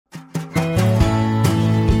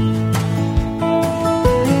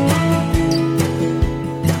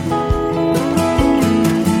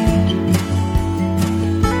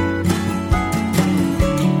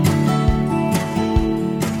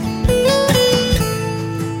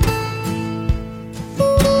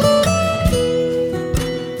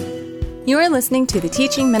You are listening to the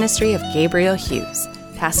teaching ministry of Gabriel Hughes,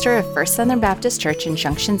 pastor of First Southern Baptist Church in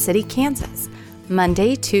Junction City, Kansas.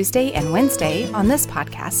 Monday, Tuesday, and Wednesday on this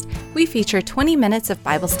podcast, we feature 20 minutes of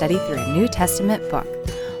Bible study through a New Testament book.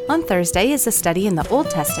 On Thursday is a study in the Old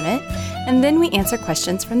Testament, and then we answer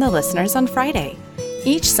questions from the listeners on Friday.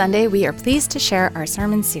 Each Sunday, we are pleased to share our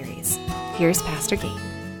sermon series. Here's Pastor Gabe.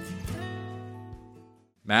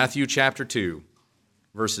 Matthew chapter 2,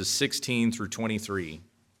 verses 16 through 23.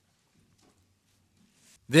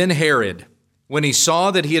 Then Herod, when he saw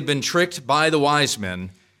that he had been tricked by the wise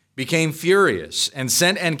men, became furious and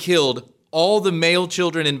sent and killed all the male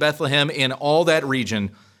children in Bethlehem in all that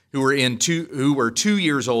region who were 2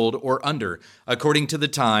 years old or under, according to the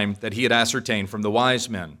time that he had ascertained from the wise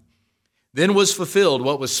men. Then was fulfilled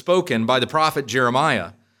what was spoken by the prophet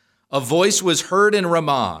Jeremiah. A voice was heard in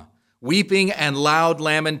Ramah, weeping and loud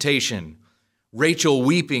lamentation, Rachel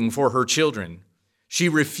weeping for her children. She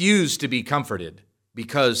refused to be comforted,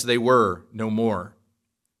 because they were no more.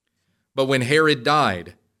 But when Herod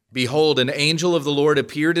died, behold, an angel of the Lord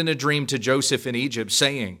appeared in a dream to Joseph in Egypt,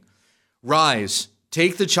 saying, Rise,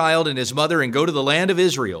 take the child and his mother and go to the land of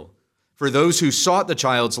Israel, for those who sought the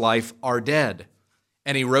child's life are dead.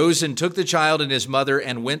 And he rose and took the child and his mother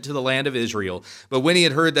and went to the land of Israel. But when he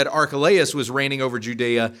had heard that Archelaus was reigning over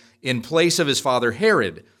Judea in place of his father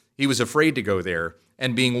Herod, he was afraid to go there,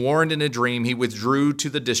 and being warned in a dream, he withdrew to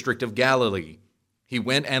the district of Galilee. He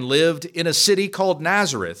went and lived in a city called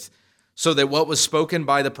Nazareth, so that what was spoken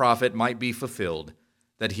by the prophet might be fulfilled,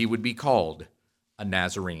 that he would be called a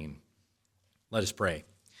Nazarene. Let us pray.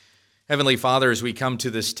 Heavenly Father, as we come to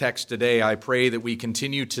this text today, I pray that we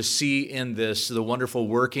continue to see in this the wonderful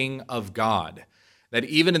working of God, that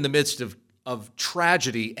even in the midst of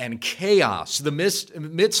tragedy and chaos, the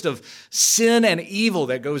midst of sin and evil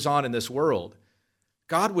that goes on in this world,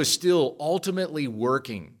 God was still ultimately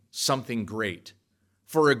working something great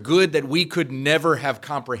for a good that we could never have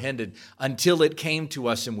comprehended until it came to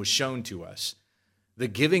us and was shown to us. The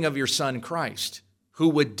giving of your Son, Christ, who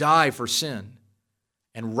would die for sin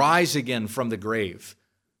and rise again from the grave,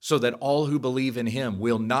 so that all who believe in him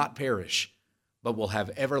will not perish, but will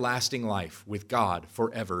have everlasting life with God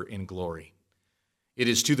forever in glory. It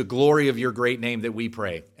is to the glory of your great name that we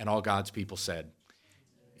pray, and all God's people said,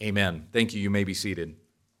 Amen. Thank you. You may be seated.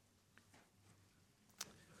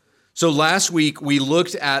 So last week, we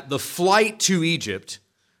looked at the flight to Egypt,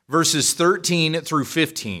 verses 13 through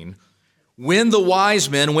 15. When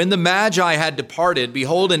the Magi had departed,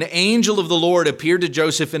 behold, an angel of the Lord appeared to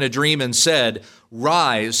Joseph in a dream and said,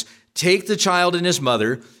 Rise, take the child and his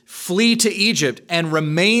mother, flee to Egypt, and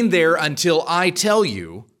remain there until I tell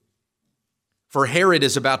you, for Herod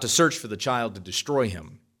is about to search for the child to destroy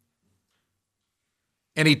him.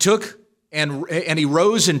 And he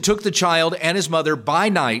rose and took the child and his mother by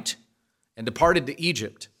night and departed to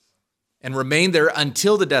Egypt and remained there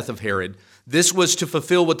until the death of Herod. This was to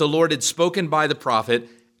fulfill what the Lord had spoken by the prophet,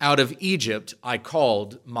 out of Egypt I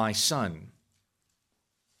called my son.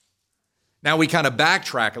 Now we kind of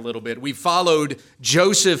backtrack a little bit. We followed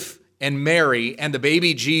Joseph and Mary and the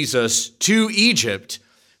baby Jesus to Egypt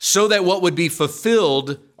so that what would be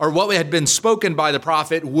fulfilled, or what had been spoken by the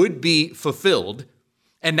prophet, would be fulfilled.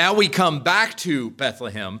 And now we come back to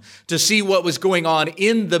Bethlehem to see what was going on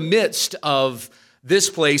in the midst of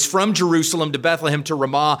this place, from Jerusalem to Bethlehem to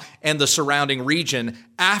Ramah and the surrounding region,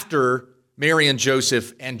 after Mary and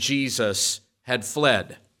Joseph and Jesus had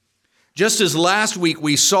fled. Just as last week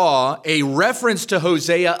we saw a reference to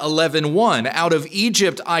Hosea 11:1, out of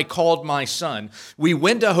Egypt I called my son. We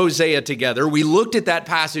went to Hosea together. We looked at that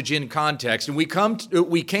passage in context, and we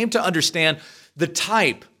came to understand the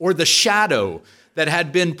type or the shadow that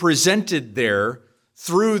had been presented there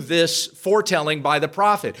through this foretelling by the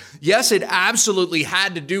prophet. Yes, it absolutely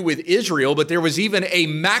had to do with Israel, but there was even a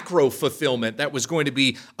macro fulfillment that was going to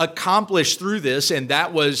be accomplished through this, and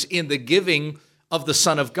that was in the giving of the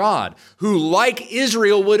Son of God, who, like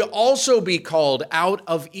Israel, would also be called out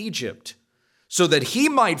of Egypt, so that he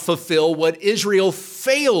might fulfill what Israel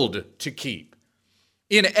failed to keep.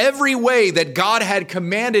 In every way that God had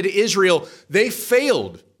commanded Israel, they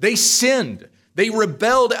failed, they sinned. They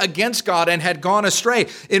rebelled against God and had gone astray.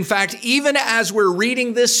 In fact, even as we're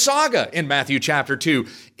reading this saga in Matthew chapter 2,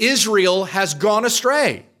 Israel has gone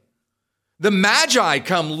astray. The Magi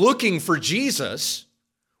come looking for Jesus.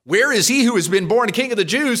 Where is he who has been born King of the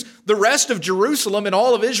Jews? The rest of Jerusalem and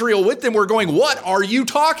all of Israel with them were going, What are you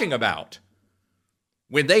talking about?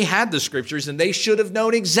 When they had the scriptures, and they should have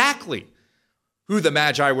known exactly who the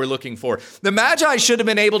Magi were looking for. The Magi should have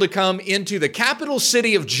been able to come into the capital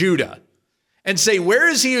city of Judah and say, where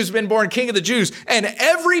is he who's been born King of the Jews? And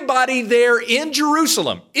everybody there in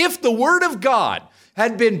Jerusalem, if the word of God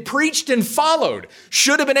had been preached and followed,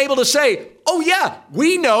 should have been able to say, oh yeah,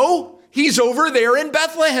 we know he's over there in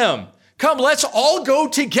Bethlehem. Come, let's all go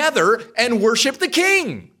together and worship the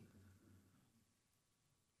king.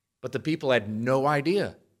 But the people had no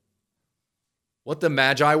idea what the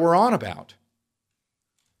Magi were on about.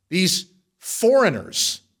 These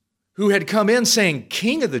foreigners who had come in saying,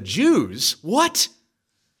 King of the Jews? What?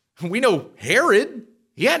 We know Herod.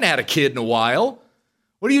 He hadn't had a kid in a while.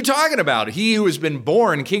 What are you talking about? He who has been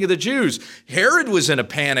born King of the Jews. Herod was in a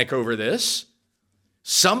panic over this.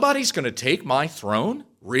 Somebody's going to take my throne?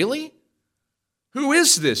 Really? Who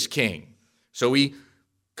is this king? So he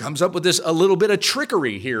comes up with this a little bit of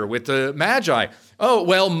trickery here with the Magi. Oh,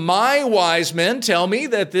 well, my wise men tell me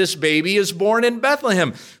that this baby is born in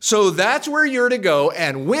Bethlehem. So that's where you're to go.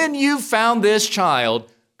 And when you've found this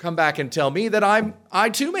child, come back and tell me that I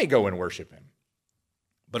too may go and worship him.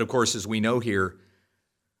 But of course, as we know here,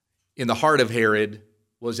 in the heart of Herod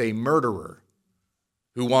was a murderer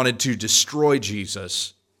who wanted to destroy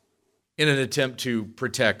Jesus in an attempt to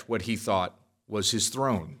protect what he thought was his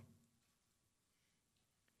throne.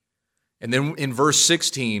 And then in verse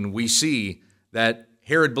 16, we see that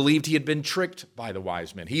Herod believed he had been tricked by the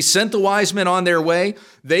wise men. He sent the wise men on their way.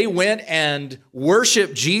 They went and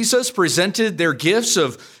worshiped Jesus, presented their gifts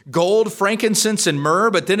of gold, frankincense, and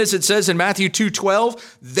myrrh. But then as it says in Matthew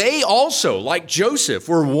 2:12, they also, like Joseph,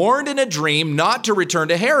 were warned in a dream not to return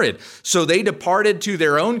to Herod. So they departed to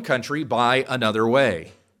their own country by another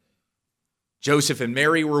way. Joseph and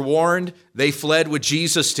Mary were warned. They fled with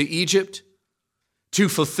Jesus to Egypt to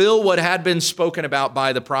fulfill what had been spoken about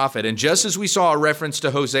by the prophet. And just as we saw a reference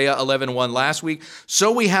to Hosea 11:1 last week,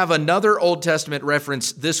 so we have another Old Testament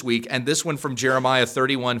reference this week, and this one from Jeremiah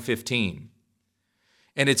 31:15.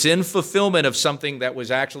 And it's in fulfillment of something that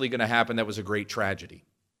was actually going to happen that was a great tragedy.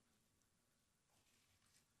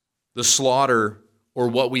 The slaughter, or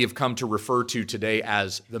what we have come to refer to today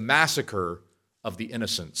as the massacre of the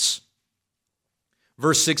innocents.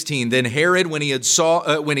 Verse 16, then Herod, when he saw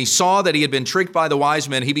that he had been tricked by the wise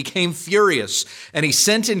men, he became furious, and he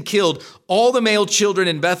sent and killed all the male children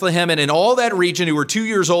in Bethlehem and in all that region who were 2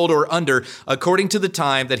 years old or under, according to the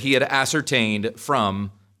time that he had ascertained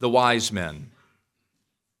from the wise men.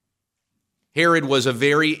 Herod was a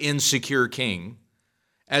very insecure king,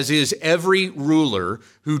 as is every ruler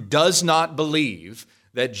who does not believe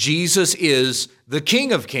that Jesus is the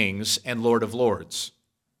King of Kings and Lord of Lords.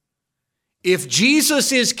 If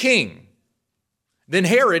Jesus is king, then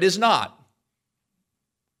Herod is not.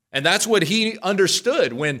 And that's what he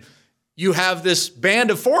understood when you have this band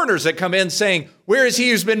of foreigners that come in saying, where is he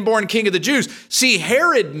who's been born King of the Jews? See,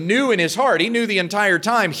 Herod knew in his heart, he knew the entire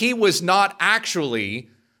time, he was not actually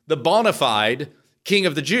the bona fide King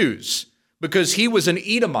of the Jews because he was an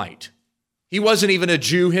Edomite. He wasn't even a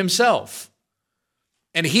Jew himself.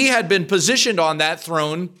 And he had been positioned on that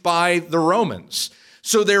throne by the Romans.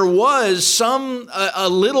 So there was a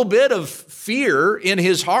little bit of fear in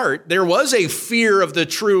his heart. There was a fear of the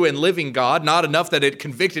true and living God, not enough that it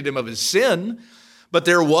convicted him of his sin, but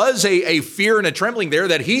there was a fear and a trembling there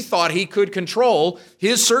that he thought he could control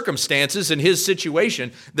his circumstances and his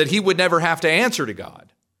situation, that he would never have to answer to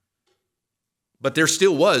God. But there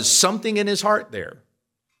still was something in his heart there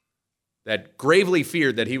that gravely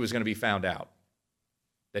feared that he was going to be found out.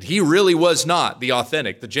 That he really was not the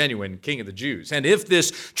authentic, the genuine King of the Jews. And if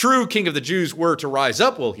this true King of the Jews were to rise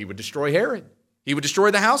up, well, he would destroy Herod. He would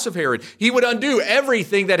destroy the house of Herod. He would undo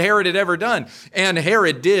everything that Herod had ever done. And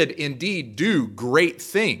Herod did indeed do great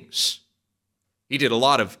things. He did a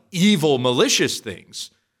lot of evil, malicious things,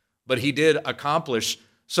 but he did accomplish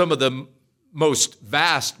some of the most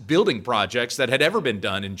vast building projects that had ever been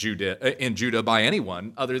done in Judah by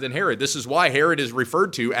anyone other than Herod. This is why Herod is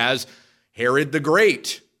referred to as Herod the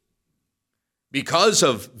Great, because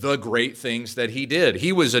of the great things that he did.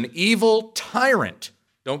 He was an evil tyrant,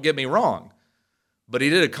 don't get me wrong, but he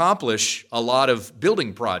did accomplish a lot of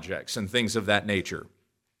building projects and things of that nature.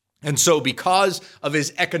 And so because of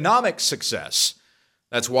his economic success,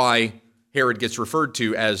 that's why Herod gets referred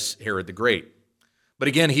to as Herod the Great. But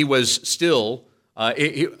again, he was still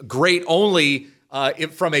great only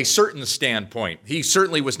from a certain standpoint. He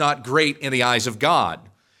certainly was not great in the eyes of God.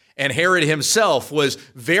 And Herod himself was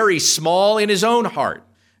very small in his own heart,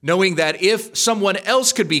 knowing that if someone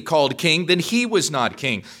else could be called king, then he was not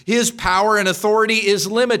king. His power and authority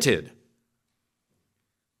is limited.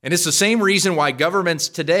 And it's the same reason why governments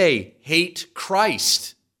today hate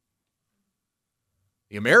Christ.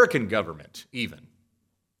 The American government even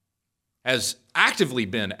has actively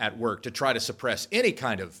been at work to try to suppress any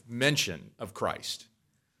kind of mention of Christ.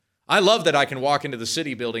 I love that I can walk into the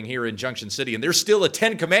city building here in Junction City and there's still a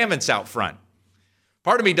 10 Commandments out front.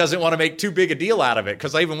 Part of me doesn't want to make too big a deal out of it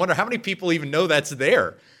because I even wonder how many people even know that's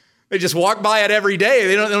there. They just walk by it every day.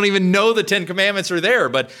 They don't even know the 10 Commandments are there.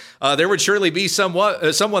 But there would surely be someone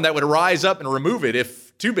that would rise up and remove it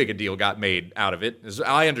if too big a deal got made out of it. As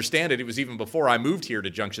I understand it, it was even before I moved here to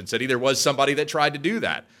Junction City. There was somebody that tried to do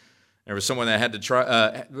that. There was someone that had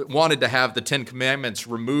to wanted to have the 10 Commandments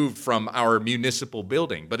removed from our municipal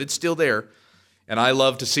building, but it's still there. And I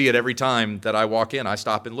love to see it every time that I walk in. I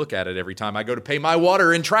stop and look at it every time I go to pay my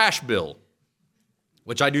water and trash bill,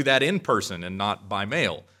 which I do that in person and not by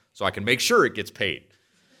mail, so I can make sure it gets paid.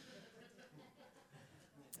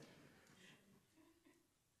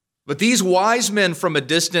 But these wise men from a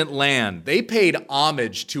distant land, they paid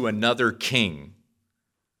homage to another king.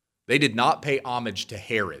 They did not pay homage to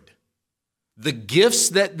Herod. The gifts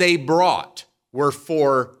that they brought were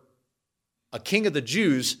for a king of the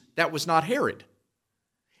Jews that was not Herod.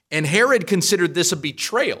 And Herod considered this a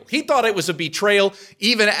betrayal. He thought it was a betrayal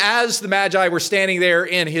even as the Magi were standing there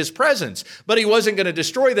in his presence. But he wasn't going to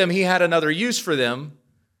destroy them. He had another use for them.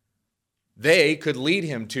 They could lead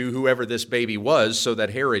him to whoever this baby was so that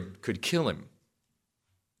Herod could kill him.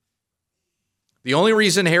 The only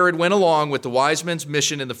reason Herod went along with the wise men's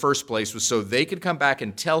mission in the first place was so they could come back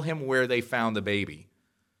and tell him where they found the baby.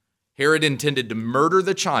 Herod intended to murder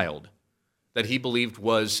the child that he believed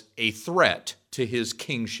was a threat to his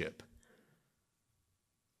kingship.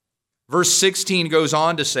 Verse 16 goes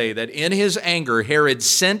on to say that in his anger, Herod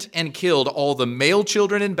sent and killed all the male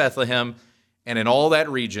children in Bethlehem and in all that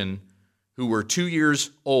region who were 2 years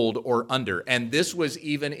old or under. And this was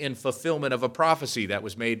even in fulfillment of a prophecy that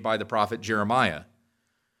was made by the prophet Jeremiah.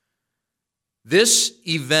 This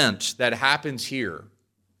event that happens here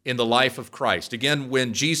in the life of Christ, again,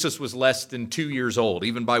 when Jesus was less than 2 years old,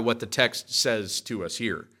 even by what the text says to us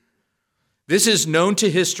here, this is known to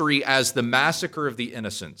history as the Massacre of the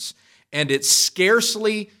Innocents, and it's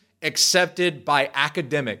scarcely accepted by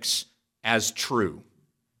academics as true.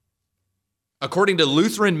 According to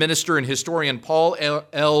Lutheran minister and historian Paul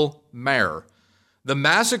L. Mayer, the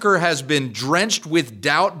massacre has been drenched with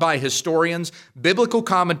doubt by historians, biblical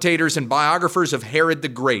commentators, and biographers of Herod the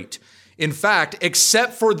Great. In fact,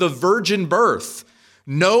 except for the virgin birth,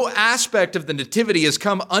 no aspect of the nativity has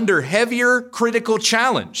come under heavier critical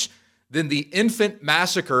challenge than the infant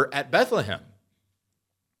massacre at Bethlehem.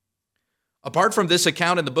 Apart from this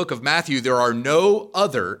account in the book of Matthew, there are no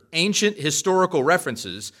other ancient historical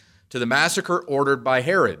references to the massacre ordered by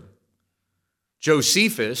Herod.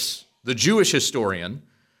 Josephus, the Jewish historian,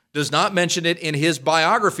 does not mention it in his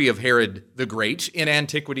biography of Herod the Great in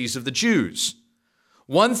Antiquities of the Jews.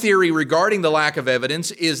 One theory regarding the lack of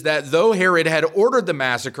evidence is that though Herod had ordered the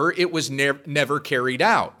massacre, it was never carried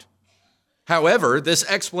out. However, this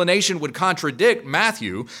explanation would contradict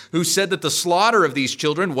Matthew, who said that the slaughter of these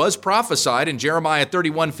children was prophesied in Jeremiah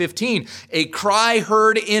 31:15, a cry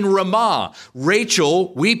heard in Ramah,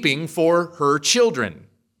 Rachel weeping for her children.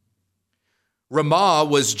 Ramah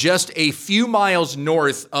was just a few miles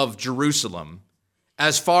north of Jerusalem,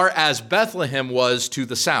 as far as Bethlehem was to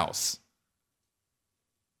the south.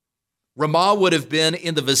 Ramah would have been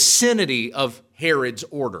in the vicinity of Herod's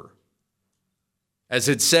order. As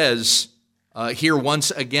it says here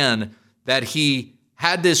once again, that he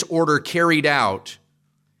had this order carried out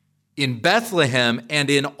in Bethlehem and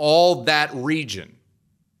in all that region.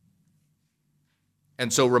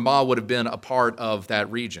 And so Ramah would have been a part of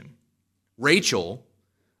that region. Rachel,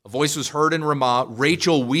 a voice was heard in Ramah,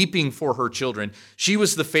 Rachel weeping for her children. She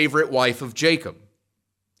was the favorite wife of Jacob.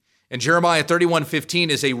 And Jeremiah 31:15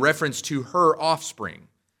 is a reference to her offspring.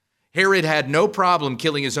 Herod had no problem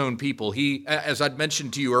killing his own people. He, as I'd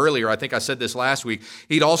mentioned to you earlier, I think I said this last week,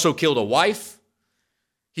 he'd also killed a wife.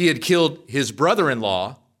 He had killed his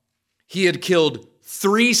brother-in-law. He had killed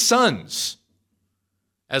 3 sons,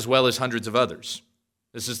 as well as hundreds of others.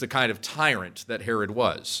 This is the kind of tyrant that Herod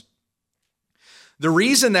was. The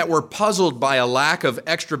reason that we're puzzled by a lack of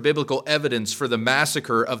extra-biblical evidence for the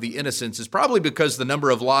massacre of the innocents is probably because the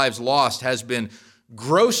number of lives lost has been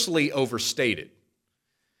grossly overstated.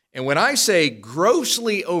 And when I say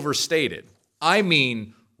grossly overstated, I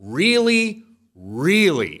mean really,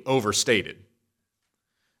 really overstated.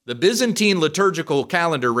 The Byzantine liturgical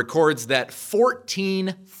calendar records that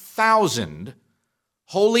 14,000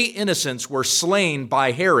 holy innocents were slain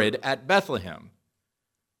by Herod at Bethlehem.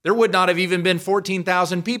 There would not have even been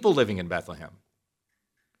 14,000 people living in Bethlehem.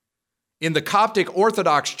 In the Coptic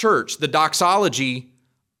Orthodox Church, the doxology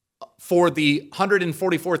for the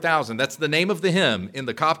 144,000. That's the name of the hymn in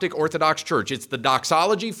the Coptic Orthodox Church. It's the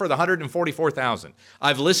doxology for the 144,000.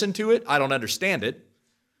 I've listened to it. I don't understand it,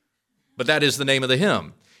 but that is the name of the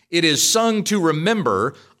hymn. It is sung to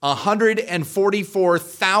remember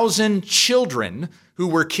 144,000 children who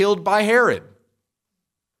were killed by Herod.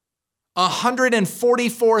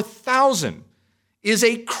 144,000 is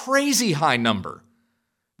a crazy high number.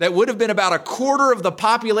 That would have been about a quarter of the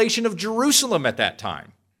population of Jerusalem at that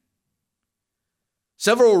time.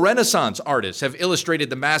 Several Renaissance artists have illustrated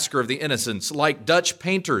the massacre of the innocents, like Dutch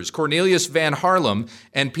painters Cornelius van Haarlem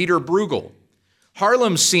and Peter Bruegel.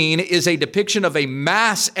 Haarlem's scene is a depiction of a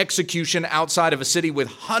mass execution outside of a city with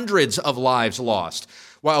hundreds of lives lost,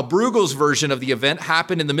 while Bruegel's version of the event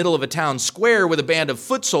happened in the middle of a town square with a band of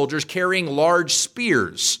foot soldiers carrying large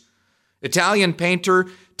spears. Italian painter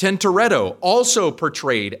Tintoretto also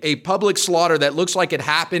portrayed a public slaughter that looks like it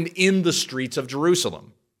happened in the streets of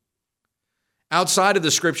Jerusalem. Outside of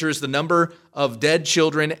the scriptures, the number of dead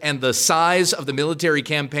children and the size of the military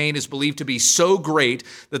campaign is believed to be so great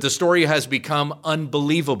that the story has become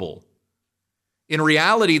unbelievable. In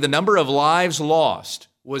reality, the number of lives lost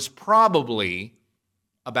was probably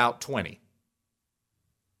about 20.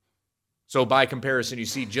 So by comparison, you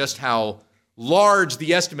see just how large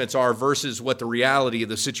the estimates are versus what the reality of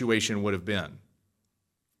the situation would have been.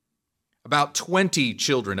 About 20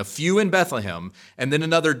 children, a few in Bethlehem, and then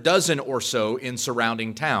another dozen or so in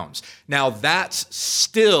surrounding towns. Now that's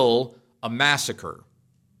still a massacre.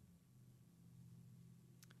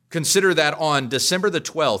 Consider that on December the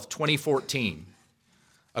 12th, 2014,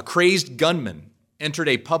 a crazed gunman entered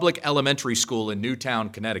a public elementary school in Newtown,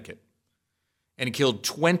 Connecticut, and killed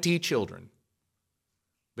 20 children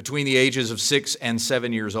between the ages of 6 and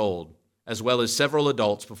 7 years old, as well as several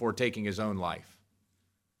adults before taking his own life.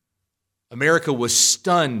 America was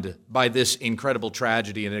stunned by this incredible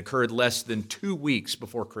tragedy, and it occurred less than 2 weeks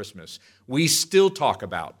before Christmas. We still talk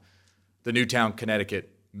about the Newtown, Connecticut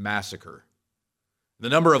massacre. The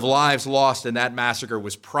number of lives lost in that massacre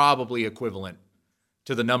was probably equivalent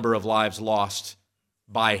to the number of lives lost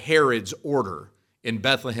by Herod's order in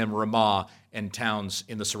Bethlehem, Ramah, and towns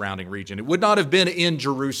in the surrounding region. It would not have been in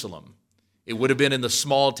Jerusalem. It would have been in the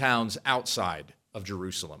small towns outside of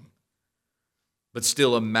Jerusalem. But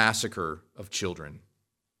still a massacre of children.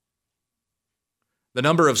 The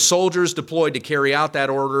number of soldiers deployed to carry out that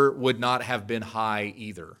order would not have been high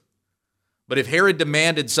either. But if Herod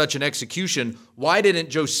demanded such an execution, why didn't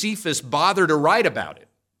Josephus bother to write about it?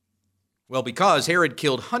 Well, because Herod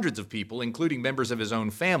killed hundreds of people, including members of his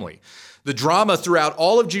own family. The drama throughout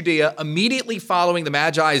all of Judea immediately following the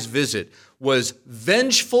Magi's visit was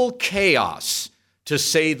vengeful chaos, to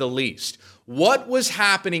say the least. What was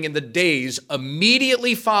happening in the days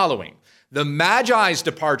immediately following the Magi's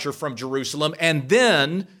departure from Jerusalem, and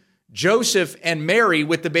then Joseph and Mary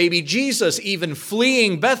with the baby Jesus even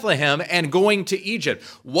fleeing Bethlehem and going to Egypt?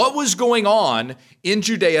 What was going on in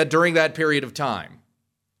Judea during that period of time?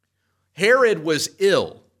 Herod was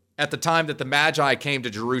ill at the time that the Magi came to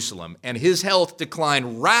Jerusalem, and his health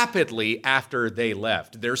declined rapidly after they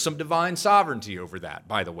left. There's some divine sovereignty over that,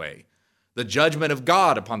 by the way. The judgment of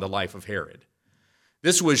God upon the life of Herod.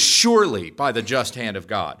 This was surely by the just hand of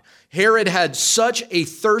God. Herod had such a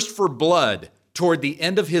thirst for blood toward the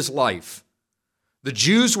end of his life. The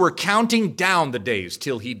Jews were counting down the days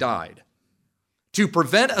till he died. To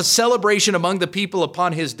prevent a celebration among the people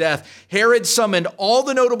upon his death, Herod summoned all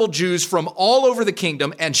the notable Jews from all over the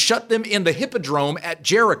kingdom and shut them in the hippodrome at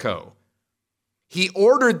Jericho. He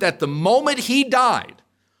ordered that the moment he died,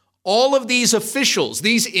 all of these officials,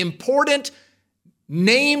 these important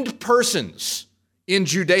named persons in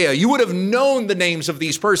Judea, you would have known the names of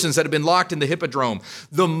these persons that had been locked in the hippodrome.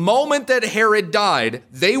 The moment that Herod died,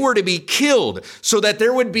 they were to be killed so that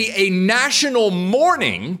there would be a national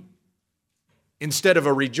mourning instead of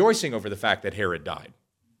a rejoicing over the fact that Herod died.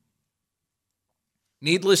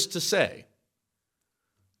 Needless to say,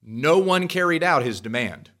 no one carried out his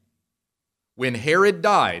demand. When Herod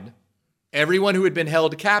died, everyone who had been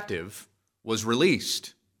held captive was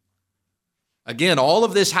released. Again, all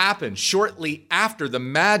of this happened shortly after the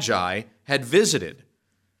Magi had visited.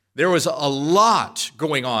 There was a lot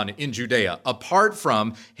going on in Judea, apart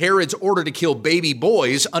from Herod's order to kill baby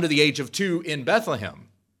boys under the age of 2 in Bethlehem.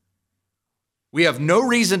 We have no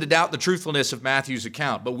reason to doubt the truthfulness of Matthew's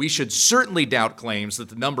account, but we should certainly doubt claims that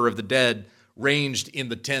the number of the dead ranged in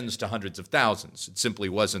the tens to hundreds of thousands. It simply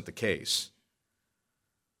wasn't the case.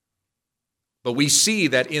 But we see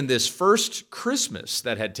that in this first Christmas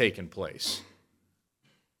that had taken place,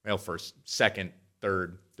 well, first, second,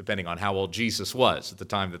 third, depending on how old Jesus was at the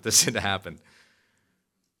time that this had happened,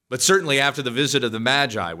 But certainly after the visit of the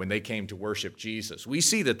Magi, when they came to worship Jesus, we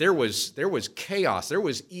see that there was chaos, there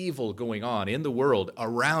was evil going on in the world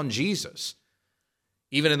around Jesus.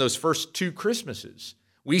 Even in those first 2 Christmases,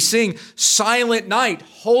 we sing, "Silent night,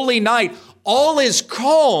 holy night, all is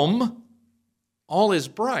calm, all is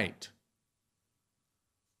bright."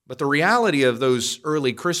 But the reality of those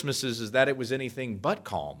early Christmases is that it was anything but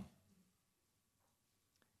calm.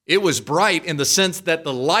 It was bright in the sense that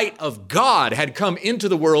the light of God had come into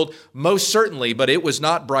the world, most certainly, but it was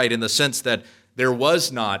not bright in the sense that there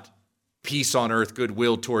was not peace on earth,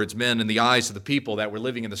 goodwill towards men in the eyes of the people that were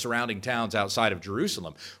living in the surrounding towns outside of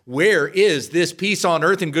Jerusalem. Where is this peace on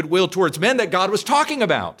earth and goodwill towards men that God was talking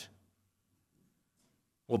about?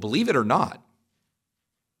 Well, believe it or not,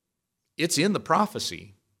 it's in the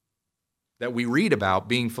prophecy that we read about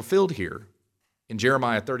being fulfilled here in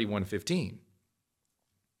Jeremiah 31:15.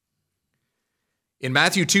 In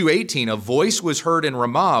Matthew 2:18, a voice was heard in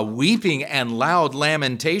Ramah, weeping and loud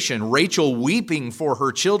lamentation, Rachel weeping for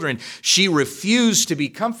her children. She refused to be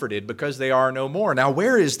comforted because they are no more. Now,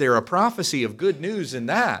 where is there a prophecy of good news in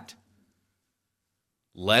that?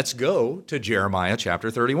 Let's go to Jeremiah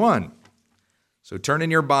chapter 31. So turn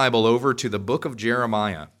in your Bible over to the book of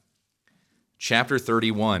Jeremiah, chapter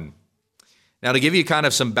 31. Now, to give you kind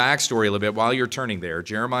of some backstory a little bit while you're turning there,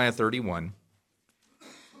 Jeremiah 31.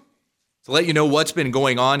 To let you know what's been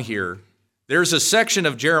going on here, there's a section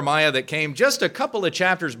of Jeremiah that came just a couple of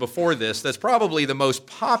chapters before this that's probably the most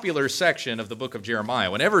popular section of the book of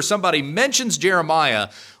Jeremiah. Whenever somebody mentions Jeremiah,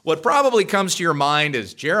 what probably comes to your mind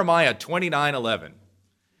is Jeremiah 29:11.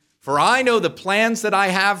 "For I know the plans that I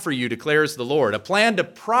have for you, declares the Lord, a plan to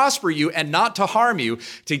prosper you and not to harm you,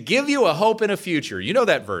 to give you a hope and a future." You know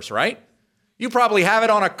that verse, right? You probably have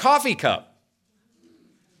it on a coffee cup.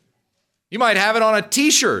 You might have it on a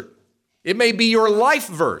t-shirt. It may be your life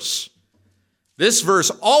verse. This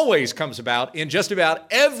verse always comes about in just about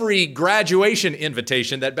every graduation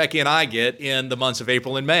invitation that Becky and I get in the months of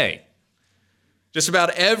April and May. Just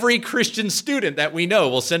about every Christian student that we know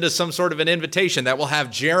will send us some sort of an invitation that will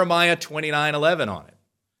have Jeremiah 29:11 on it.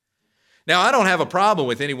 Now, I don't have a problem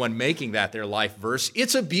with anyone making that their life verse.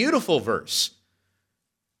 It's a beautiful verse.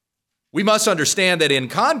 We must understand that in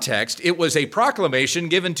context, it was a proclamation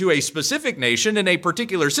given to a specific nation in a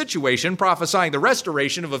particular situation, prophesying the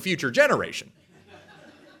restoration of a future generation.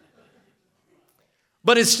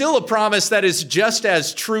 But it's still a promise that is just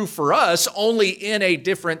as true for us, only in a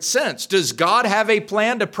different sense. Does God have a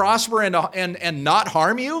plan to prosper and not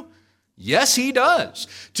harm you? Yes, he does.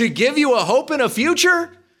 To give you a hope and a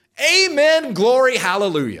future? Amen, glory,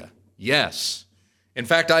 hallelujah. Yes. In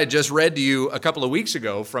fact, I had just read to you a couple of weeks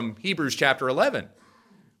ago from Hebrews chapter 11,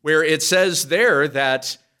 where it says there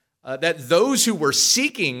that those who were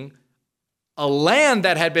seeking a land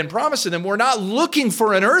that had been promised to them were not looking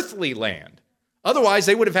for an earthly land. Otherwise,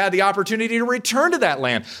 they would have had the opportunity to return to that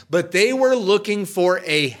land. But they were looking for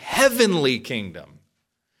a heavenly kingdom.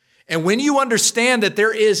 And when you understand that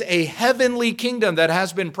there is a heavenly kingdom that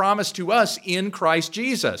has been promised to us in Christ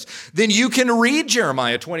Jesus, then you can read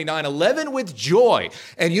Jeremiah 29:11 with joy.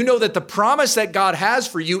 And you know that the promise that God has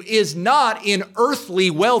for you is not in earthly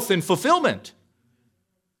wealth and fulfillment.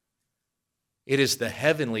 It is the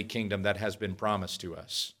heavenly kingdom that has been promised to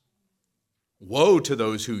us. Woe to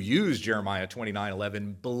those who use Jeremiah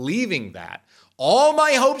 29:11, believing that all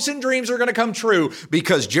my hopes and dreams are going to come true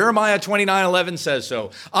because Jeremiah 29:11 says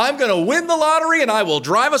so. I'm going to win the lottery and I will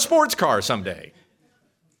drive a sports car someday.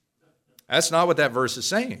 That's not what that verse is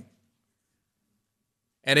saying.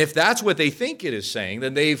 And if that's what they think it is saying,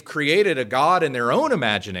 then they've created a God in their own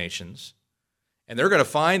imaginations, and they're going to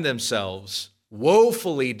find themselves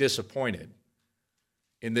woefully disappointed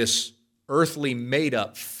in this earthly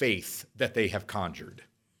made-up faith that they have conjured.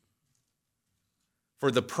 For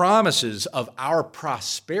the promises of our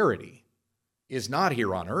prosperity is not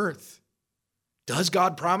here on earth. Does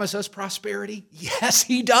God promise us prosperity? Yes,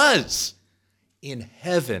 he does. In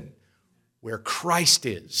heaven, where Christ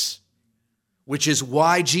is, which is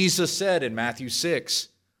why Jesus said in Matthew 6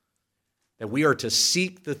 that we are to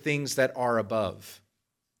seek the things that are above,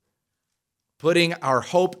 putting our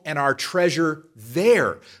hope and our treasure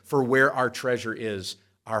there, for where our treasure is,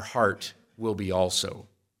 our heart will be also.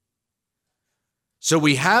 So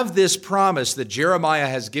we have this promise that Jeremiah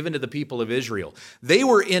has given to the people of Israel. They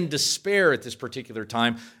were in despair at this particular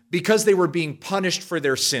time because they were being punished for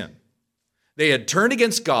their sin. They had turned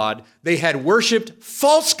against God. They had worshiped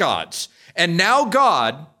false gods. And now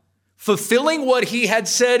God, fulfilling what he had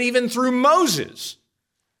said even through Moses,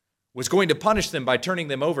 was going to punish them by turning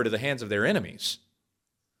them over to the hands of their enemies.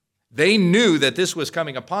 They knew that this was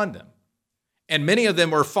coming upon them. And many of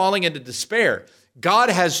them were falling into despair. God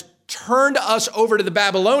has turned us over to the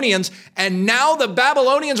Babylonians, and now the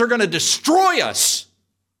Babylonians are going to destroy us.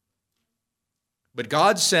 But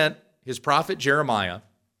God sent his prophet Jeremiah,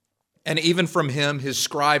 and even from him, his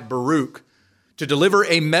scribe Baruch, to deliver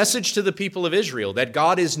a message to the people of Israel that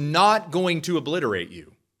God is not going to obliterate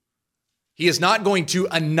you. He is not going to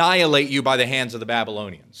annihilate you by the hands of the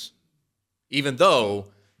Babylonians, even though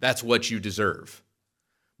that's what you deserve.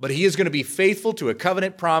 But he is going to be faithful to a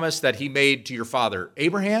covenant promise that he made to your father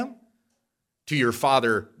Abraham, to your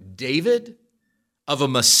father David, of a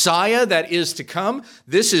Messiah that is to come.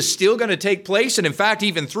 This is still going to take place. And in fact,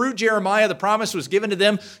 even through Jeremiah, the promise was given to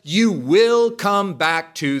them, you will come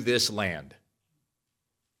back to this land.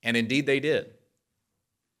 And indeed they did.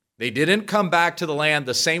 They didn't come back to the land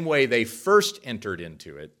the same way they first entered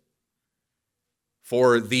into it,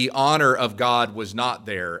 for the honor of God was not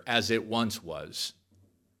there as it once was.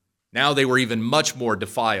 Now they were even much more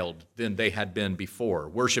defiled than they had been before,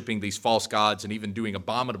 worshiping these false gods and even doing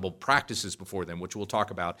abominable practices before them, which we'll talk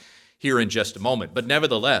about here in just a moment. But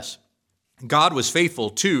nevertheless, God was faithful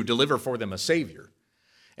to deliver for them a Savior.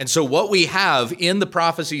 And so what we have in the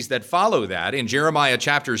prophecies that follow that, in Jeremiah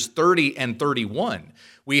chapters 30 and 31,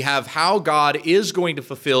 we have how God is going to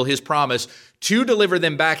fulfill his promise to deliver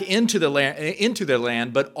them back into their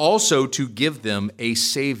land, but also to give them a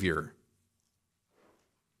Savior.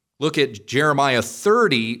 Look at Jeremiah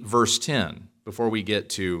 30, verse 10, before we get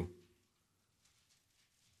to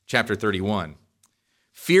chapter 31.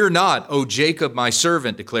 Fear not, O Jacob, my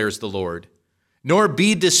servant, declares the Lord, nor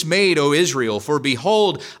be dismayed, O Israel, for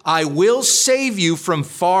behold, I will save you from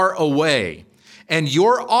far away, and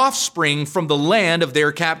your offspring from the land of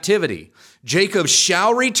their captivity. Jacob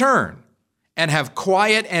shall return and have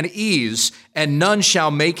quiet and ease, and none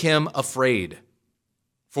shall make him afraid.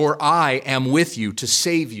 For I am with you to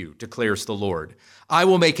save you, declares the Lord. I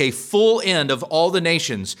will make a full end of all the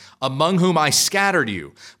nations among whom I scattered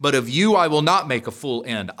you, but of you I will not make a full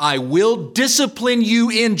end. I will discipline you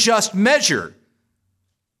in just measure,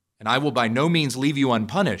 and I will by no means leave you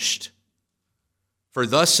unpunished. For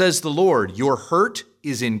thus says the Lord, your hurt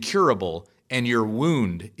is incurable, and your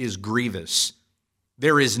wound is grievous.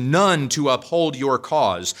 There is none to uphold your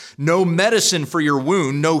cause, no medicine for your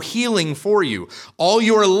wound, no healing for you. All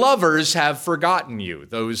your lovers have forgotten you,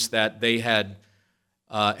 those that they had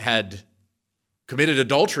committed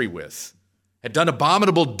adultery with, had done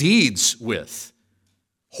abominable deeds with,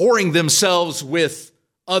 whoring themselves with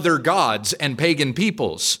other gods and pagan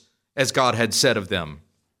peoples, as God had said of them.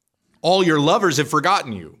 All your lovers have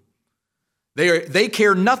forgotten you. They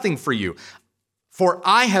care nothing for you. For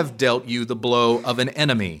I have dealt you the blow of an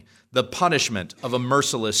enemy, the punishment of a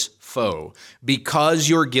merciless foe, because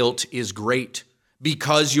your guilt is great,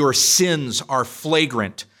 because your sins are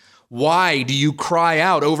flagrant. Why do you cry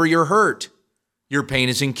out over your hurt? Your pain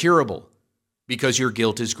is incurable, because your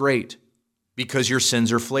guilt is great, because your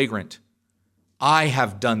sins are flagrant. I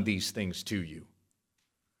have done these things to you.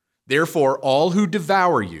 Therefore, all who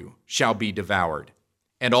devour you shall be devoured,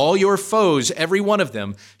 and all your foes, every one of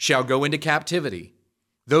them, shall go into captivity.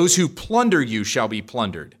 Those who plunder you shall be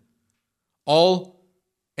plundered. All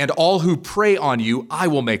who prey on you, I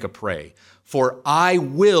will make a prey. For I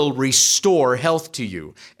will restore health to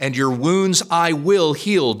you, and your wounds I will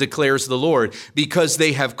heal, declares the Lord, because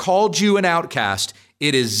they have called you an outcast.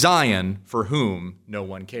 It is Zion for whom no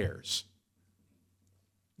one cares.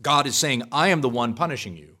 God is saying, I am the one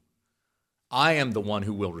punishing you. I am the one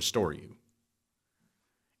who will restore you.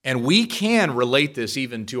 And we can relate this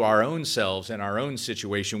even to our own selves and our own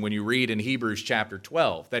situation when you read in Hebrews chapter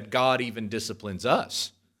 12 that God even disciplines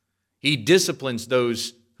us. He disciplines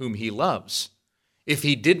those whom he loves. If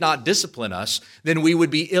he did not discipline us, then we would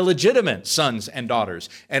be illegitimate sons and daughters,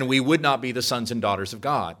 and we would not be the sons and daughters of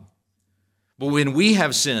God. But when we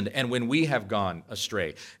have sinned and when we have gone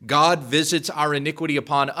astray, God visits our iniquity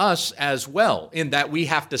upon us as well, in that we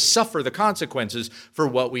have to suffer the consequences for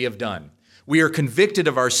what we have done. We are convicted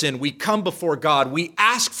of our sin. We come before God. We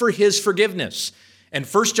ask for his forgiveness. And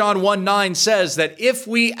 1 John 1:9 says that if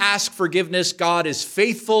we ask forgiveness, God is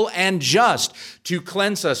faithful and just to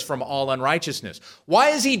cleanse us from all unrighteousness. Why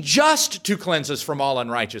is he just to cleanse us from all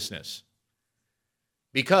unrighteousness?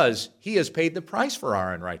 Because he has paid the price for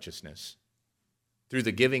our unrighteousness through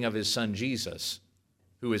the giving of his son Jesus,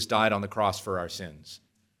 who has died on the cross for our sins.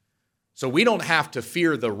 So we don't have to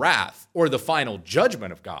fear the wrath or the final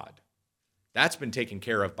judgment of God. That's been taken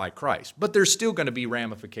care of by Christ. But there's still going to be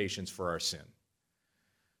ramifications for our sin.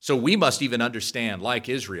 So we must even understand, like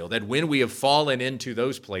Israel, that when we have fallen into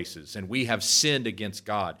those places and we have sinned against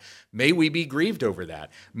God, may we be grieved over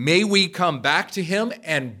that. May we come back to him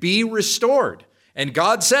and be restored. And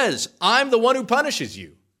God says, I'm the one who punishes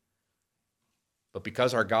you. But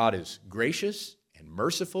because our God is gracious and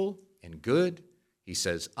merciful and good, he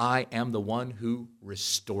says, I am the one who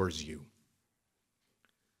restores you.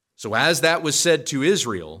 So as that was said to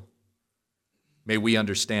Israel, may we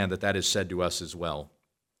understand that that is said to us as well.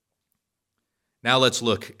 Now let's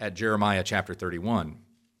look at Jeremiah chapter 31.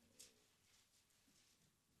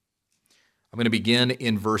 I'm going to begin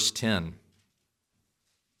in verse 10.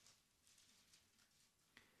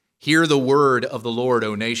 Hear the word of the Lord,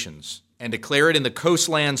 O nations, and declare it in the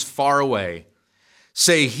coastlands far away.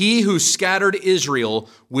 Say, he who scattered Israel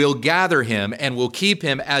will gather him and will keep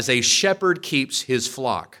him as a shepherd keeps his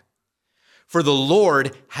flock. For the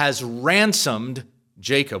Lord has ransomed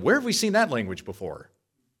Jacob. Where have we seen that language before?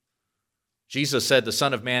 Jesus said the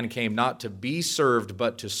Son of Man came not to be served,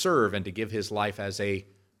 but to serve and to give his life as a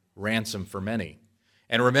ransom for many.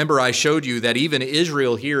 And remember, I showed you that even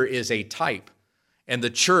Israel here is a type. And the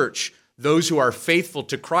church, those who are faithful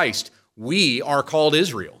to Christ, we are called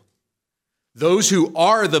Israel. Those who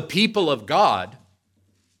are the people of God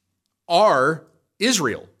are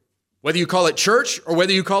Israel. Whether you call it church or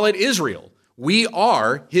whether you call it Israel, we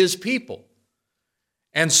are his people.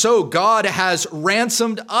 And so God has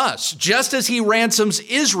ransomed us, just as he ransoms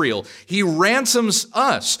Israel. He ransoms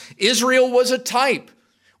us. Israel was a type.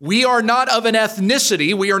 We are not of an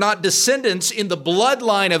ethnicity. We are not descendants in the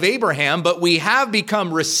bloodline of Abraham, but we have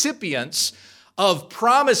become recipients of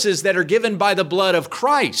promises that are given by the blood of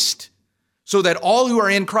Christ, so that all who are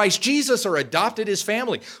in Christ Jesus are adopted his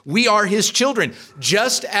family. We are his children,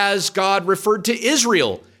 just as God referred to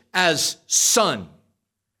Israel as son,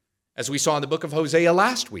 as we saw in the book of Hosea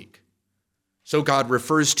last week. So God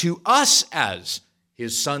refers to us as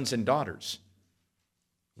his sons and daughters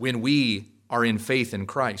when we are in faith in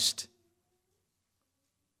Christ.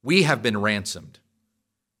 We have been ransomed.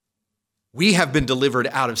 We have been delivered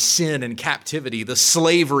out of sin and captivity, the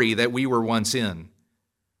slavery that we were once in.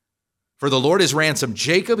 For the Lord has ransomed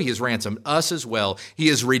Jacob, he has ransomed us as well. He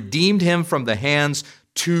has redeemed him from the hands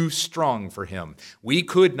too strong for him. We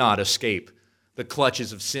could not escape the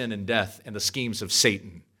clutches of sin and death and the schemes of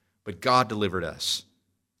Satan, but God delivered us.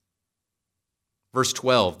 Verse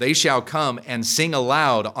 12, they shall come and sing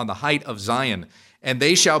aloud on the height of Zion, and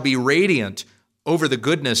they shall be radiant over the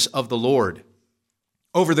goodness of the Lord,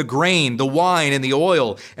 over the grain, the wine, and the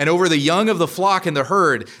oil, and over the young of the flock and the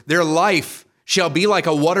herd. Their life shall be like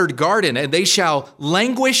a watered garden, and they shall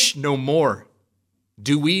languish no more.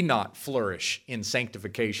 Do we not flourish in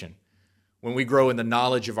sanctification when we grow in the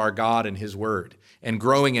knowledge of our God and his word, and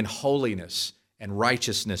growing in holiness and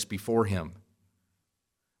righteousness before him?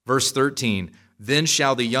 Verse 13, then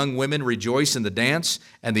shall the young women rejoice in the dance,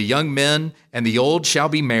 and the young men and the old shall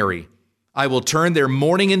be merry. I will turn their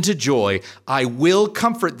mourning into joy. I will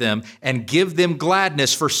comfort them and give them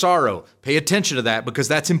gladness for sorrow. Pay attention to that because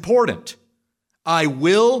that's important. I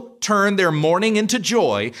will turn their mourning into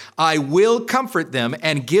joy. I will comfort them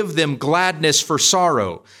and give them gladness for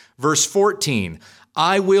sorrow. Verse 14,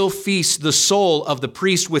 I will feast the soul of the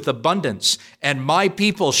priest with abundance, and my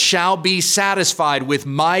people shall be satisfied with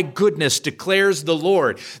my goodness, declares the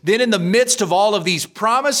Lord. Then in the midst of all of these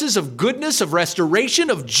promises of goodness, of restoration,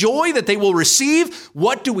 of joy that they will receive,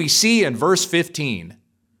 what do we see in verse 15?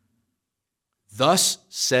 Thus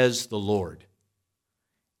says the Lord,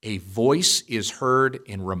 a voice is heard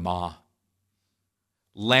in Ramah,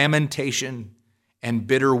 lamentation and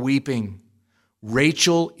bitter weeping.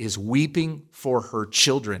 Rachel is weeping for her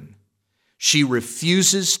children. She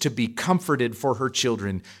refuses to be comforted for her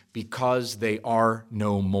children because they are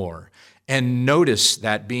no more. And notice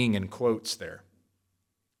that being in quotes there.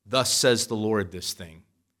 Thus says the Lord this thing.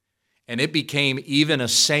 And it became even a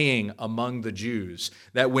saying among the Jews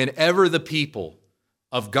that whenever the people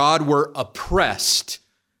of God were oppressed,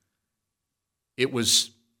 it was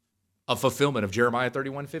a fulfillment of Jeremiah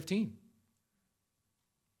 31:15.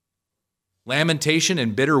 Lamentation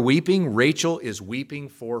and bitter weeping, Rachel is weeping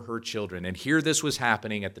for her children. And here this was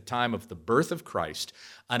happening at the time of the birth of Christ,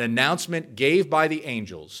 an announcement gave by the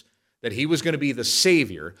angels that he was going to be the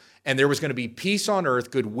Savior, and there was going to be peace on earth,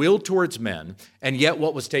 goodwill towards men. And yet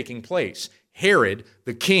what was taking place? Herod,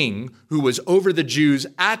 the king who was over the Jews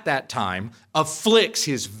at that time, afflicts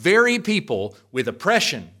his very people with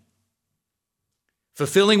oppression,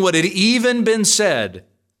 fulfilling what had even been said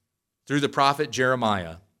through the prophet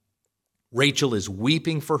Jeremiah. Rachel is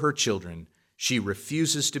weeping for her children. She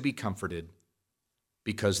refuses to be comforted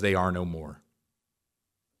because they are no more.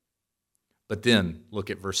 But then look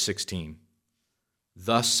at verse 16.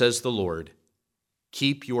 Thus says the Lord,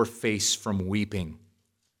 keep your face from weeping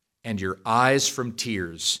and your eyes from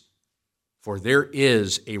tears, For there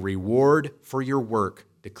is a reward for your work,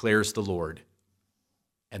 declares the Lord.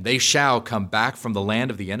 And they shall come back from the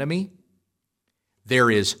land of the enemy. There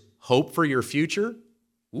is hope for your future.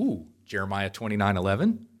 Jeremiah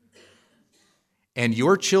 29:11. And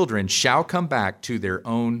your children shall come back to their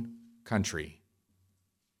own country.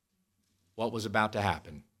 What was about to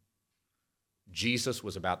happen? Jesus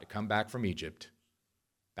was about to come back from Egypt,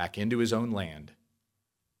 back into his own land,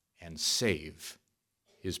 and save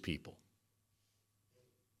his people.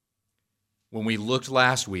 When we looked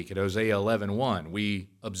last week at Hosea 11:1, we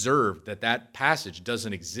observed that that passage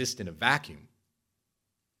doesn't exist in a vacuum.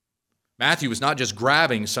 Matthew was not just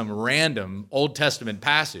grabbing some random Old Testament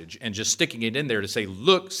passage and just sticking it in there to say,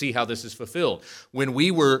 look, see how this is fulfilled. When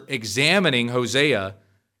we were examining Hosea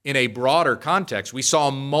in a broader context, we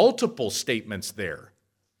saw multiple statements there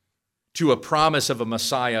to a promise of a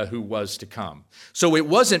Messiah who was to come. So it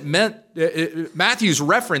wasn't meant, Matthew's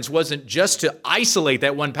reference wasn't just to isolate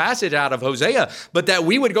that one passage out of Hosea, but that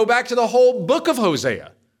we would go back to the whole book of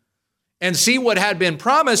Hosea and see what had been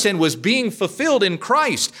promised and was being fulfilled in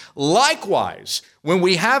Christ. Likewise, when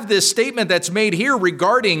we have this statement that's made here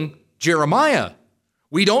regarding Jeremiah,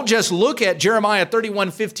 we don't just look at Jeremiah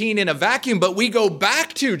 31:15 in a vacuum, but we go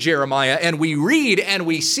back to Jeremiah and we read and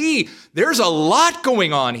we see there's a lot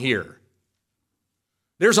going on here.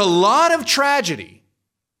 There's a lot of tragedy.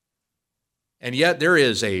 And yet there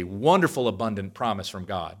is a wonderful, abundant promise from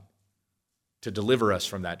God to deliver us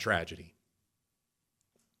from that tragedy.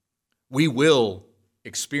 We will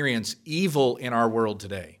experience evil in our world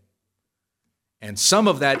today. And some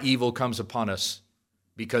of that evil comes upon us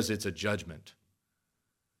because it's a judgment.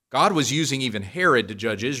 God was using even Herod to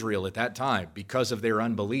judge Israel at that time because of their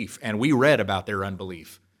unbelief. And we read about their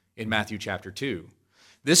unbelief in Matthew chapter 2.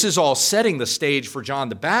 This is all setting the stage for John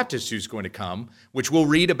the Baptist who's going to come, which we'll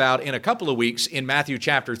read about in a couple of weeks in Matthew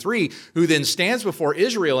chapter 3, who then stands before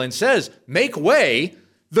Israel and says, make way,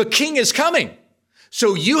 the king is coming.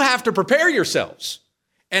 So you have to prepare yourselves.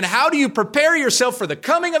 And how do you prepare yourself for the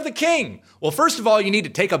coming of the king? Well, first of all, you need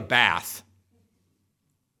to take a bath.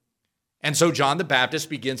 And so John the Baptist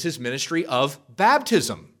begins his ministry of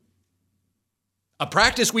baptism, a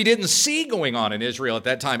practice we didn't see going on in Israel at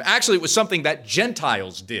that time. Actually, it was something that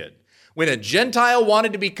Gentiles did. When a Gentile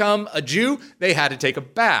wanted to become a Jew, they had to take a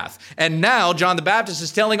bath. And now John the Baptist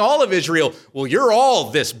is telling all of Israel, well, you're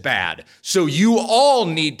all this bad, so you all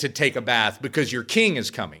need to take a bath because your king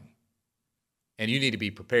is coming. And you need to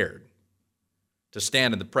be prepared to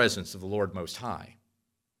stand in the presence of the Lord Most High.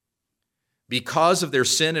 Because of their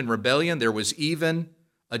sin and rebellion, there was even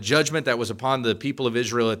a judgment that was upon the people of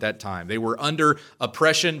Israel at that time. They were under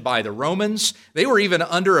oppression by the Romans. They were even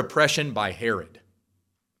under oppression by Herod.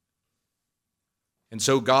 And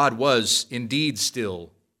so God was indeed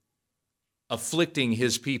still afflicting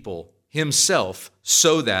his people himself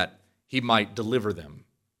so that he might deliver them.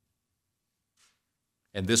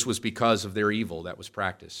 And this was because of their evil that was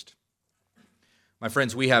practiced. My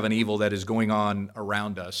friends, we have an evil that is going on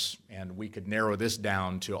around us, and we could narrow this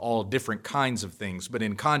down to all different kinds of things, but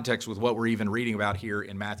in context with what we're even reading about here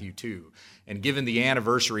in Matthew 2, and given the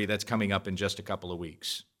anniversary that's coming up in just a couple of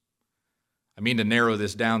weeks. I mean to narrow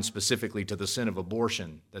this down specifically to the sin of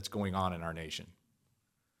abortion that's going on in our nation.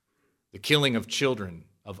 The killing of children,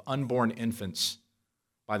 of unborn infants,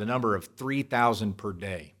 by the number of 3,000 per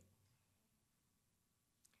day.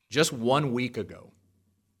 Just 1 week ago,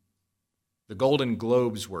 the Golden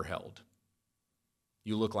Globes were held.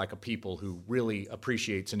 You look like a people who really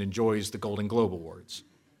appreciates and enjoys the Golden Globe Awards.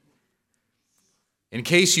 In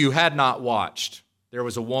case you had not watched, there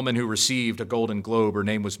was a woman who received a Golden Globe. Her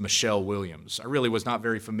name was Michelle Williams. I really was not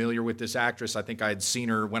very familiar with this actress. I think I had seen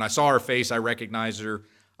her. When I saw her face, I recognized her.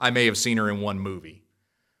 I may have seen her in one movie.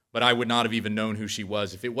 But I would not have even known who she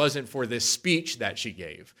was if it wasn't for this speech that she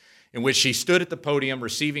gave, in which she stood at the podium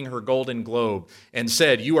receiving her Golden Globe and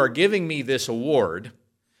said, "You are giving me this award,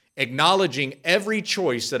 acknowledging every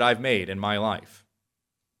choice that I've made in my life."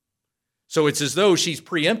 So it's as though she's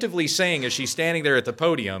preemptively saying, as she's standing there at the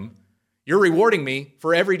podium, you're rewarding me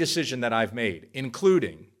for every decision that I've made,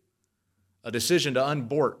 including a decision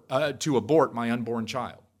to abort my unborn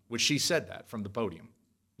child, which she said that from the podium.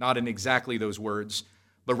 Not in exactly those words,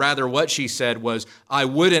 but rather what she said was, I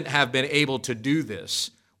wouldn't have been able to do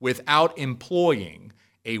this without employing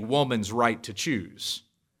a woman's right to choose.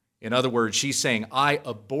 In other words, she's saying, I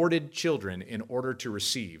aborted children in order to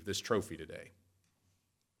receive this trophy today.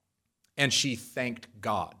 And she thanked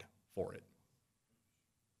God for it.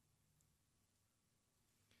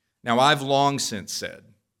 Now, I've long since said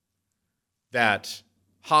that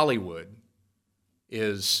Hollywood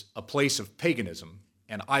is a place of paganism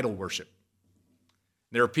and idol worship.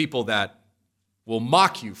 There are people that will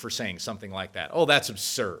mock you for saying something like that. Oh, that's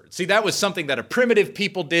absurd. See, that was something that a primitive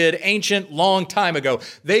people did ancient, long time ago.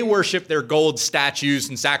 They worshiped their gold statues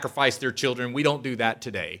and sacrificed their children. We don't do that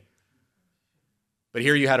today. But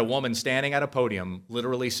here you had a woman standing at a podium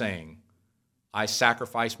literally saying, I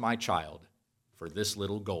sacrificed my child for this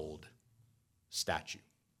little gold statue.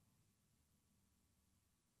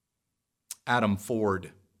 Adam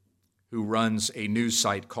Ford, who runs a news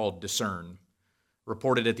site called Discern,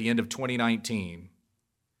 reported at the end of 2019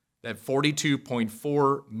 that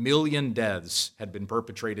 42.4 million deaths had been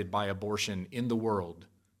perpetrated by abortion in the world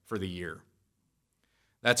for the year.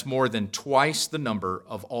 That's more than twice the number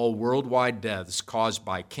of all worldwide deaths caused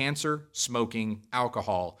by cancer, smoking,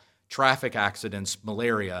 alcohol, traffic accidents,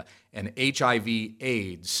 malaria, and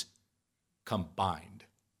HIV/AIDS combined.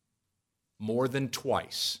 More than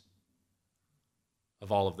twice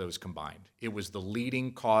of all of those combined. It was the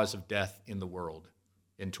leading cause of death in the world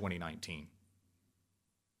in 2019.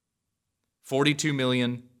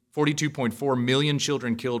 42.4 million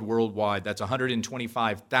children killed worldwide. That's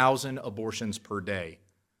 125,000 abortions per day.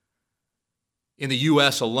 In the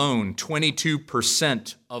U.S. alone,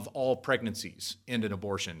 22% of all pregnancies end in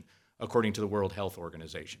abortion, according to the World Health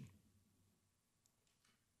Organization.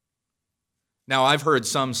 Now, I've heard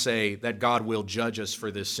some say that God will judge us for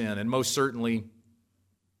this sin, and most certainly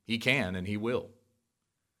He can and He will.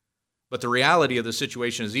 But the reality of the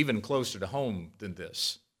situation is even closer to home than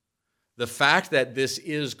this. The fact that this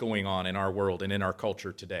is going on in our world and in our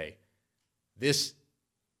culture today, this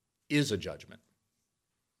is a judgment.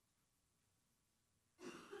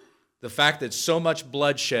 The fact that so much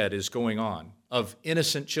bloodshed is going on of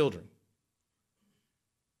innocent children,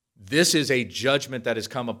 this is a judgment that has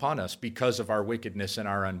come upon us because of our wickedness and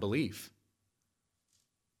our unbelief.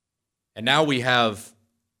 And now we have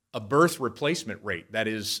a birth replacement rate that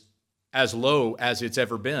is as low as it's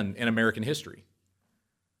ever been in American history.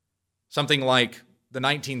 Something like the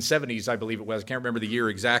 1970s, I believe it was. I can't remember the year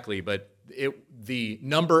exactly, but the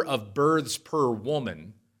number of births per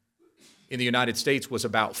woman in the United States was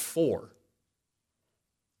about 4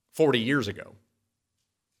 40 years ago.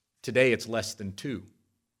 Today, it's less than 2.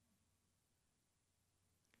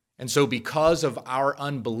 And so because of our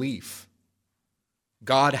unbelief,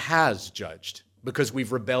 God has judged because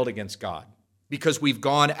we've rebelled against God, because we've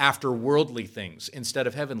gone after worldly things instead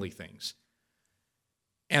of heavenly things.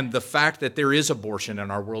 And the fact that there is abortion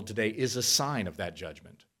in our world today is a sign of that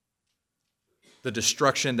judgment. The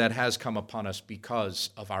destruction that has come upon us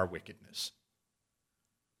because of our wickedness.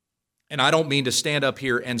 And I don't mean to stand up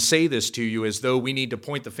here and say this to you as though we need to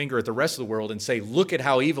point the finger at the rest of the world and say, look at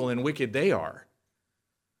how evil and wicked they are.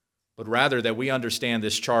 But rather that we understand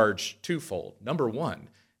this charge twofold. Number one,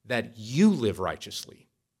 that you live righteously.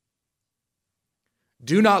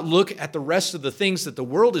 Do not look at the rest of the things that the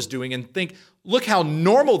world is doing and think, look how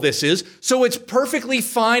normal this is, so it's perfectly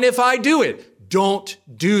fine if I do it. Don't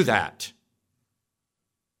do that.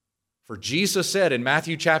 For Jesus said in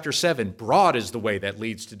Matthew chapter 7, broad is the way that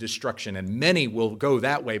leads to destruction, and many will go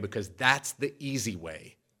that way because that's the easy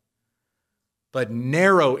way. But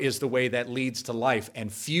narrow is the way that leads to life,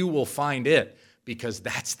 and few will find it because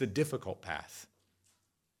that's the difficult path.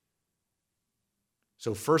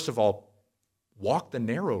 So first of all, walk the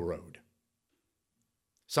narrow road.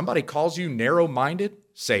 Somebody calls you narrow-minded,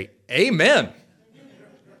 say, amen.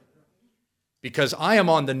 Because I am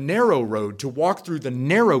on the narrow road to walk through the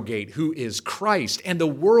narrow gate, who is Christ, and the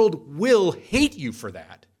world will hate you for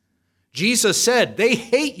that. Jesus said, they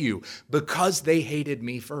hate you because they hated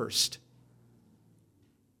me first.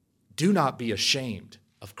 Do not be ashamed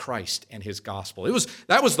of Christ and His gospel.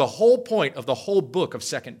 That was the whole point of the whole book of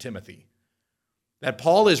 2 Timothy. That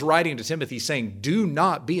Paul is writing to Timothy saying, do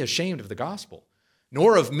not be ashamed of the gospel,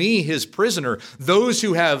 nor of me, his prisoner, those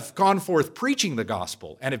who have gone forth preaching the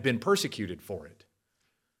gospel and have been persecuted for it.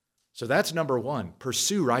 So that's number one,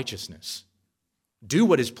 pursue righteousness. Do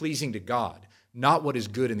what is pleasing to God, not what is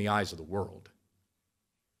good in the eyes of the world.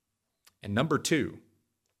 And number two,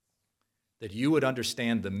 that you would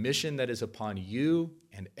understand the mission that is upon you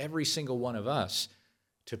and every single one of us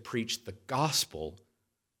to preach the gospel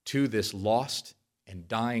to this lost and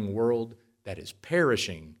dying world that is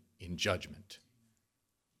perishing in judgment.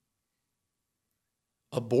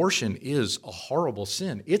 Abortion is a horrible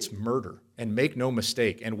sin. It's murder, and make no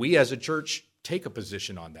mistake. And we as a church take a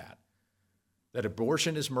position on that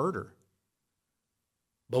abortion is murder.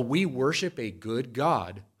 But we worship a good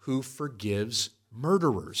God who forgives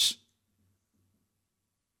murderers.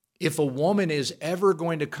 If a woman is ever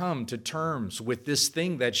going to come to terms with this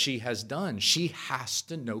thing that she has done, she has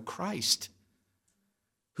to know Christ,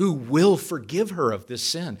 who will forgive her of this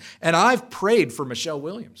sin. And I've prayed for Michelle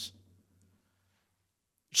Williams.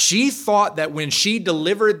 she thought that when she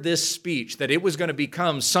delivered this speech, that it was going to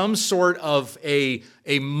become some sort of a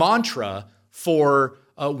mantra for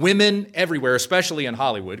women everywhere, especially in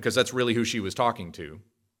Hollywood, because that's really who she was talking to.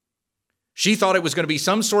 She thought it was going to be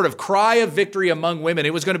some sort of cry of victory among women.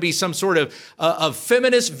 It was going to be some sort of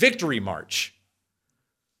feminist victory march.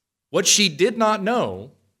 What she did not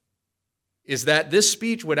know is that this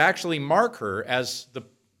speech would actually mark her as the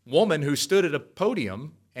woman who stood at a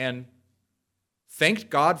podium and thanked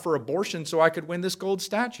God for abortion so I could win this gold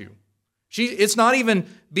statue. It's not even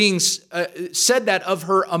being said that of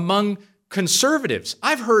her among conservatives.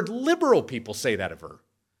 I've heard liberal people say that of her.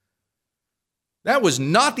 That was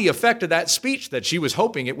not the effect of that speech that she was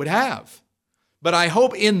hoping it would have. But I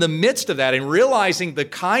hope in the midst of that and realizing the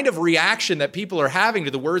kind of reaction that people are having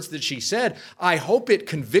to the words that she said, I hope it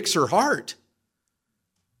convicts her heart.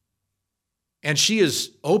 And she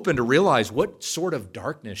is open to realize what sort of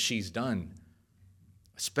darkness she's done,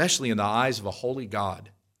 especially in the eyes of a holy God.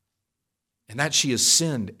 And that she has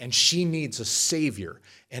sinned and she needs a Savior.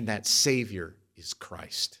 And that Savior is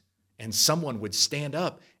Christ. And someone would stand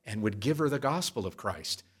up and would give her the gospel of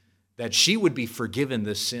Christ, that she would be forgiven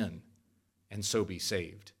this sin and so be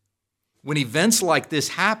saved. When events like this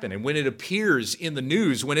happen and when it appears in the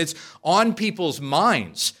news, when it's on people's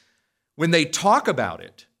minds, when they talk about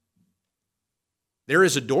it, there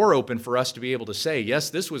is a door open for us to be able to say, yes,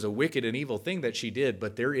 this was a wicked and evil thing that she did,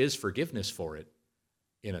 but there is forgiveness for it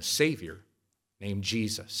in a Savior named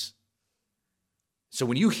Jesus. So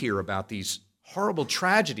when you hear about these horrible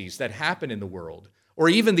tragedies that happen in the world, or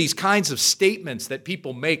even these kinds of statements that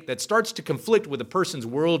people make that starts to conflict with a person's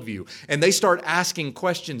worldview, and they start asking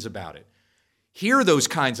questions about it, hear those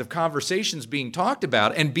kinds of conversations being talked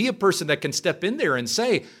about and be a person that can step in there and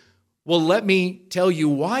say, well, let me tell you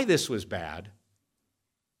why this was bad.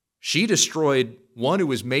 She destroyed one who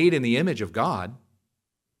was made in the image of God.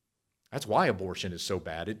 That's why abortion is so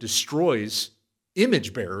bad. It destroys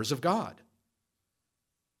image bearers of God.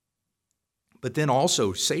 But then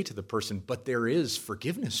also say to the person, but there is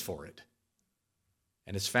forgiveness for it.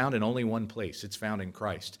 And it's found in only one place. It's found in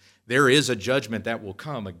Christ. There is a judgment that will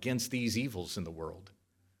come against these evils in the world.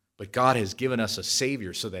 But God has given us a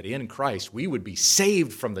Savior so that in Christ we would be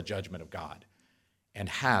saved from the judgment of God and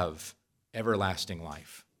have everlasting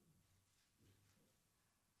life.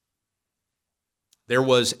 There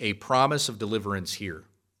was a promise of deliverance here.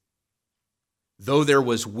 Though there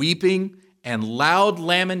was weeping and loud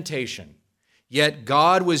lamentation, yet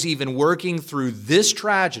God was even working through this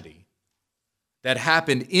tragedy that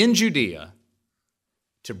happened in Judea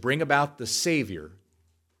to bring about the Savior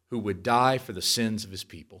who would die for the sins of his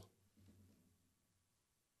people.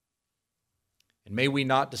 And may we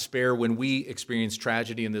not despair when we experience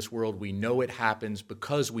tragedy in this world. We know it happens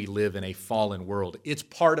because we live in a fallen world. It's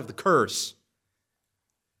part of the curse.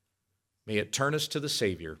 May it turn us to the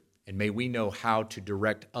Savior, and may we know how to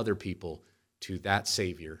direct other people to that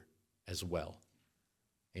Savior as well.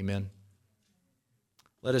 Amen.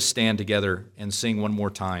 Let us stand together and sing one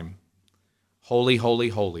more time. Holy, holy,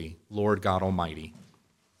 holy, Lord God Almighty.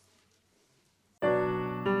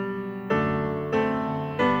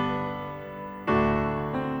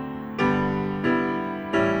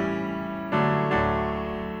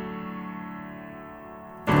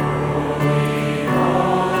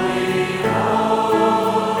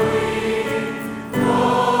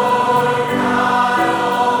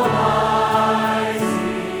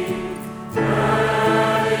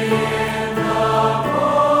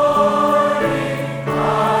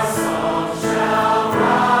 Shall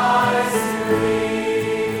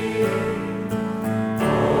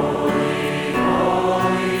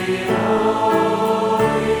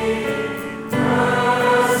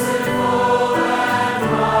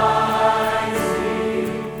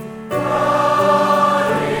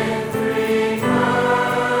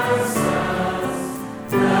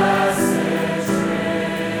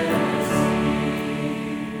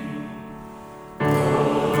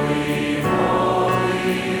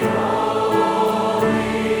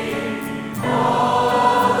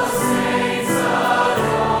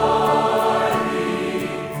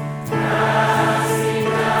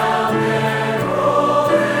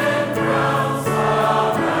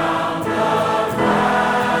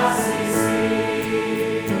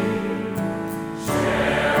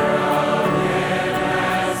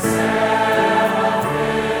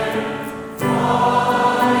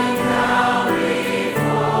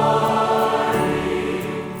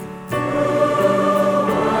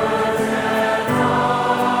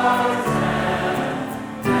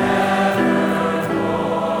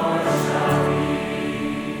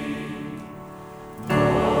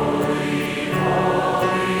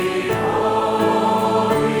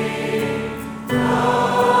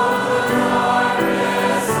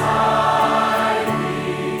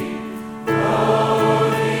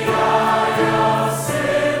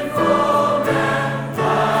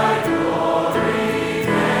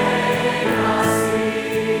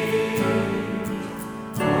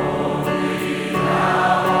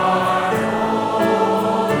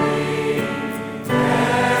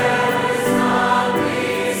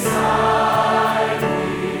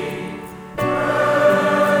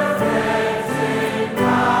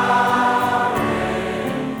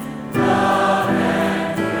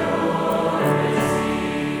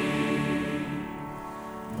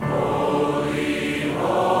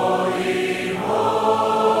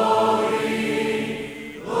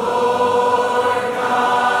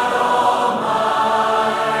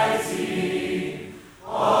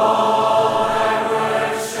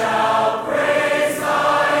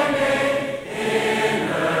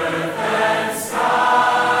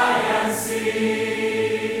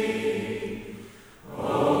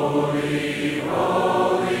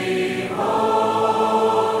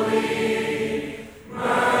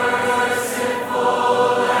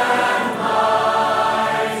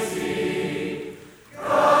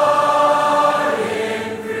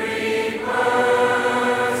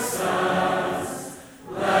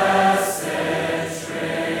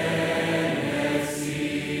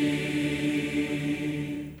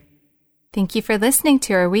Thank you for listening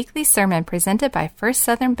to our weekly sermon presented by First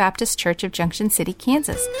Southern Baptist Church of Junction City,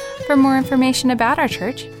 Kansas. For more information about our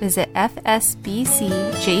church, visit fsbcjc.org.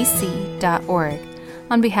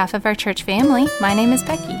 On behalf of our church family, my name is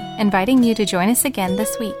Becky, inviting you to join us again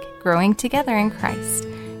this week, growing together in Christ,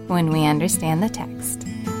 when we understand the text.